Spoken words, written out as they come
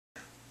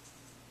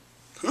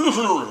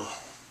Alright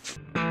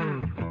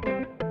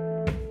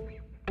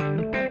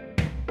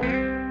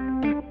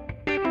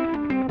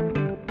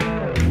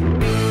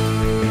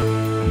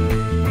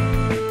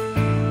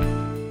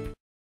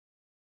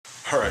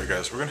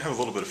guys, we're going to have a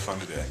little bit of fun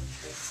today.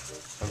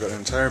 I've got an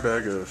entire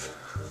bag of,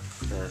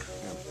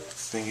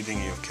 thingy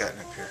dingy of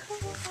catnip here.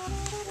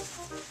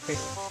 Hey.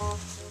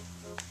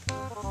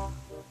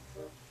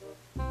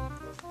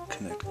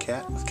 Connect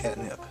cat with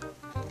catnip.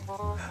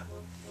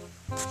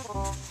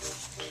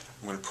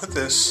 I'm going to put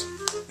this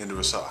into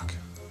a sock.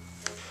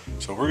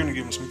 So we're going to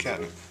give him some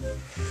catnip.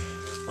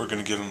 We're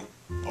going to give him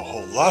a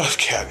whole lot of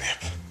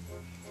catnip.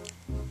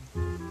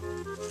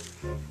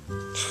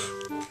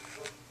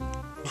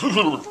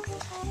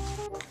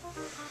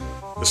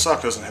 The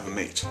sock doesn't have a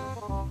mate.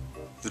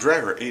 The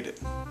driver ate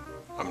it.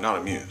 I'm not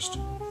amused.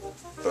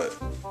 But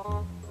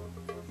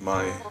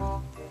my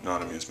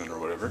non-amusement or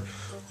whatever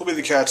will be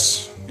the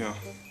cat's,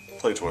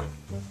 play toy.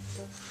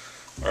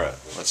 Alright,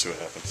 let's see what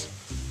happens.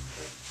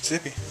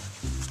 Zippy.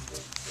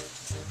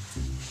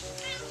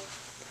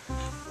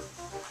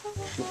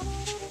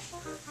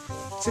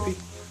 Zippy.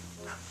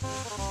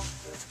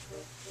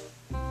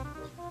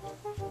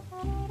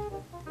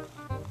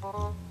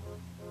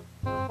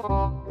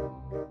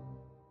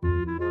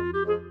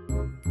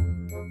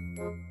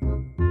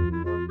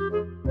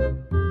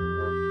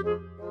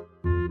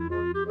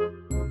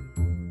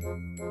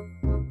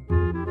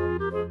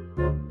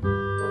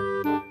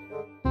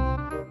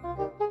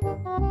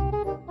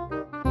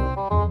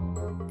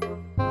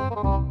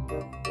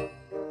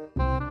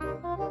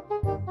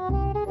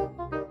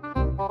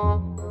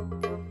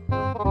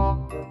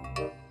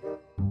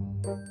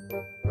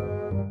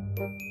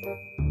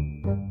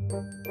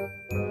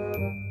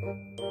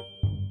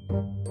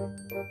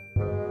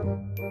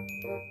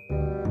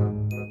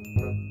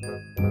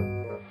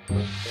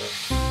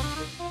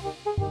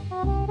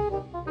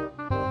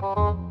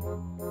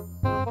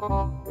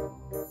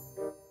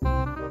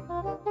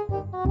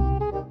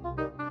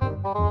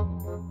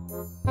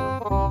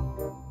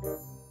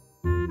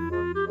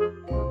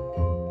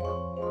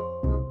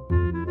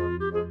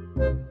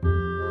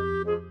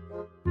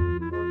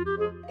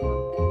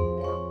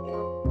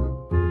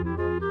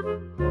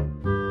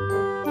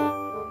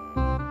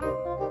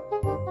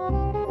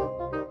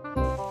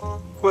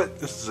 What?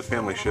 This is a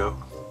family show.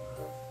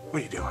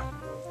 What are you doing?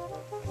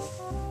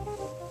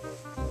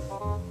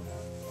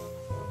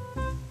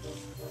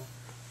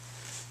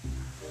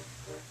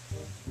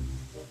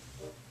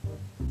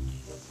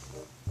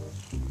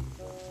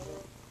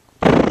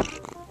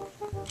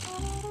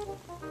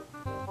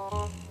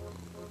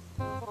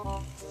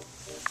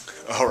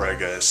 Alright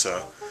guys,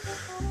 so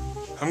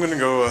I'm gonna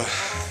go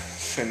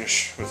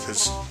finish with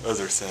his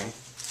other thing.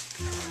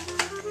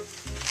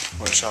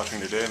 Went shopping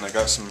today and I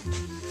got some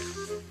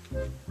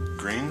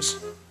greens.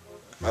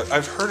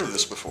 I've heard of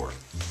this before.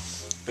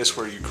 It's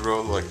where you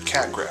grow like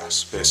cat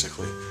grass,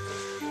 basically,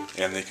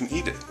 and they can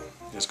eat it.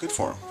 It's good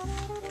for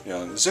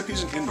them.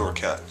 Zippy's an indoor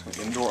cat,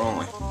 indoor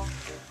only.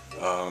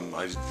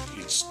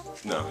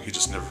 He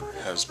just never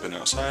has been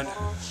outside,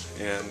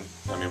 and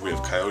I mean we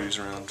have coyotes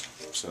around,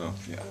 so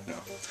yeah, no.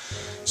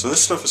 So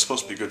this stuff is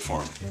supposed to be good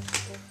for him.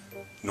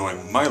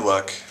 Knowing my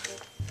luck,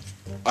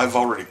 I've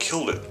already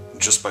killed it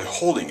just by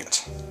holding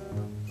it.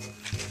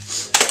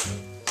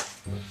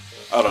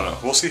 I don't know.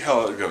 We'll see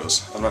how it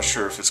goes. I'm not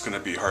sure if it's going to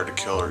be hard to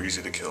kill or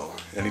easy to kill.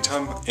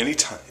 Anytime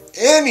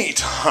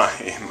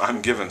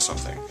I'm given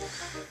something,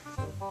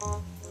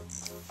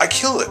 I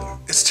kill it.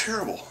 It's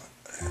terrible.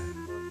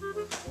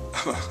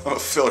 I'm a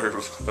filler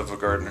of a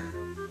gardener.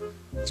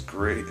 It's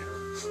great.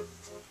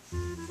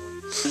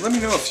 Let me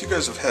know if you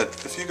guys have tried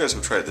this.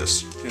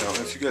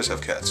 If you guys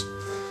have cats.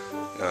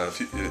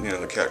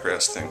 The cat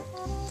grass thing.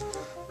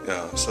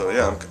 Yeah. So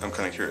yeah, I'm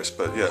kind of curious.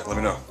 But yeah, let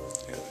me know.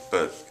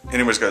 But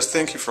anyways guys,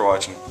 thank you for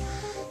watching,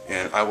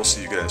 and I will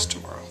see you guys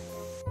tomorrow.